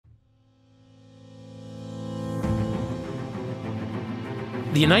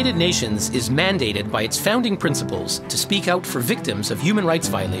The United Nations is mandated by its founding principles to speak out for victims of human rights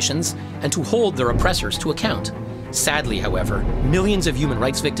violations and to hold their oppressors to account. Sadly, however, millions of human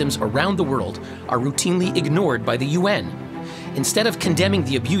rights victims around the world are routinely ignored by the UN. Instead of condemning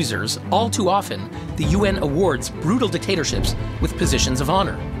the abusers, all too often, the UN awards brutal dictatorships with positions of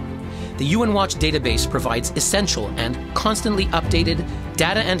honor. The UN Watch database provides essential and constantly updated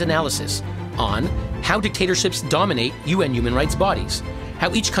data and analysis on how dictatorships dominate UN human rights bodies,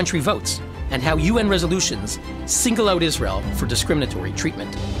 how each country votes, and how UN resolutions single out Israel for discriminatory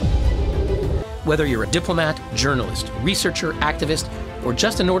treatment. Whether you're a diplomat, journalist, researcher, activist, or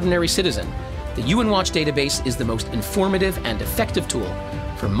just an ordinary citizen, the UN Watch database is the most informative and effective tool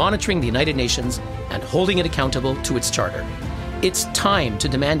for monitoring the United Nations and holding it accountable to its charter. It's time to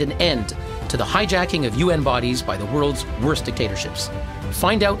demand an end to the hijacking of UN bodies by the world's worst dictatorships.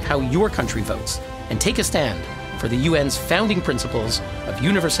 Find out how your country votes and take a stand for the UN's founding principles of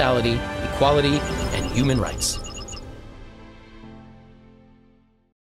universality, equality, and human rights.